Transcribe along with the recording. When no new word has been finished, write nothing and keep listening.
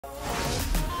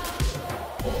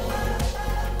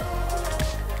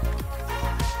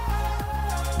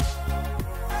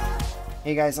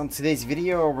Hey guys, on today's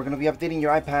video, we're going to be updating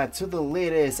your iPad to the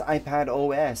latest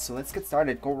iPadOS. So let's get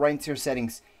started. Go right into your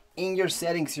settings. In your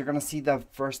settings, you're going to see the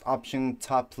first option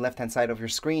top left-hand side of your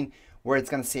screen where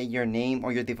it's going to say your name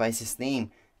or your device's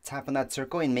name. Tap on that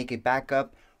circle and make a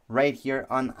backup right here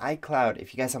on iCloud.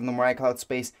 If you guys have no more iCloud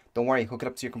space, don't worry, hook it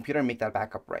up to your computer and make that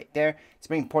backup right there. It's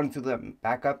very important to the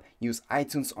backup. Use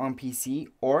iTunes on PC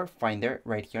or Finder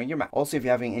right here on your Mac. Also, if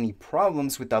you're having any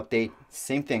problems with the update,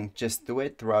 same thing, just do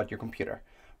it throughout your computer.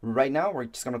 Right now, we're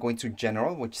just gonna go into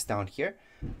General, which is down here.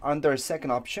 Under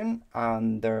second option,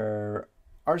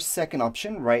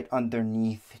 right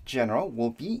underneath General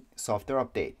will be Software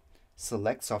Update.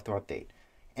 Select Software Update.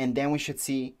 And then we should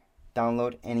see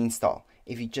Download and Install.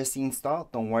 If you just see install,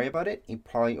 don't worry about it. It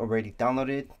probably already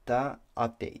downloaded the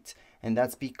update. And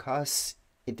that's because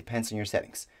it depends on your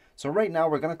settings. So right now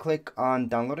we're going to click on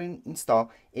download and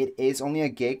install. It is only a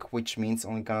gig, which means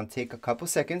only going to take a couple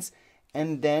seconds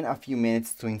and then a few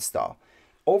minutes to install.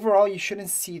 Overall, you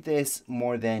shouldn't see this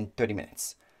more than 30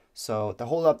 minutes. So the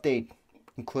whole update,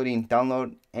 including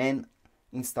download and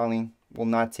installing, will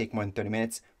not take more than 30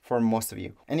 minutes for most of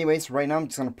you. Anyways, right now I'm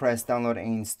just going to press download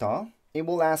and install. It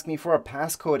will ask me for a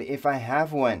passcode if I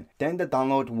have one. Then the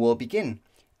download will begin.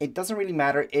 It doesn't really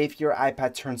matter if your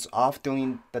iPad turns off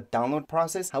during the download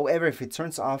process. However, if it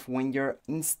turns off when you're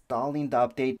installing the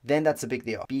update, then that's a big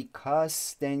deal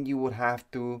because then you would have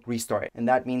to restore it. And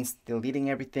that means deleting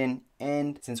everything.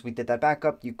 And since we did that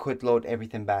backup, you could load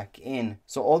everything back in.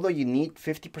 So although you need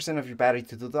 50% of your battery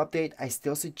to do the update, I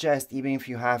still suggest, even if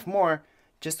you have more,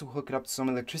 just to hook it up to some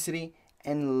electricity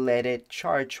and let it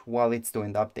charge while it's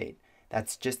doing the update.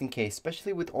 That's just in case,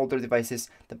 especially with older devices,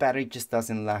 the battery just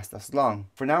doesn't last as long.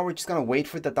 For now, we're just gonna wait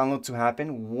for the download to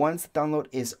happen. Once the download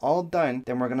is all done,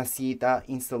 then we're gonna see the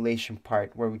installation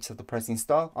part where we just have to press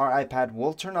install. Our iPad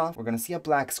will turn off. We're gonna see a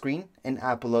black screen, an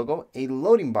Apple logo, a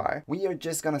loading bar. We are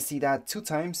just gonna see that 2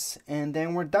 times and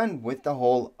then we're done with the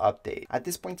whole update. At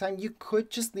this point in time, you could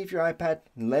just leave your iPad,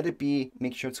 let it be,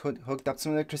 make sure it's hooked up to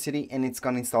some electricity and it's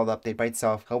gonna install the update by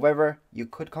itself. However, you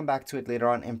could come back to it later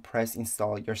on and press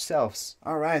install yourselves.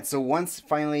 Alright, so once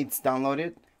finally it's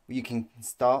downloaded, you can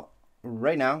install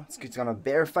right now. It's gonna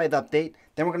verify the update.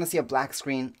 Then we're gonna see a black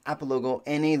screen, Apple logo,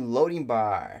 and a loading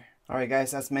bar. Alright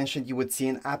guys, as mentioned, you would see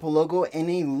an Apple logo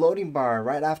and a loading bar.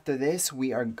 Right after this,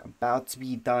 we are about to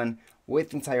be done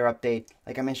with the entire update.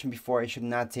 Like I mentioned before, it should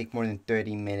not take more than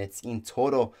 30 minutes in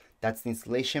total. That's the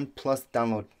installation plus the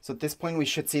download. So at this point, we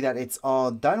should see that it's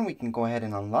all done. We can go ahead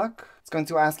and unlock. It's going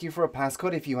to ask you for a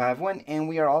passcode if you have one, and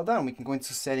we are all done. We can go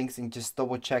into settings and just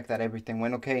double check that everything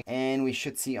went okay. And we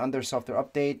should see under software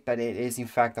update that it is in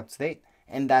fact up to date.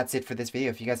 And that's it for this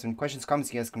video. If you guys have any questions,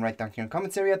 comments, you guys can write down here in the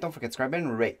comments area. Don't forget to subscribe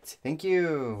and rate. Thank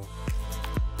you.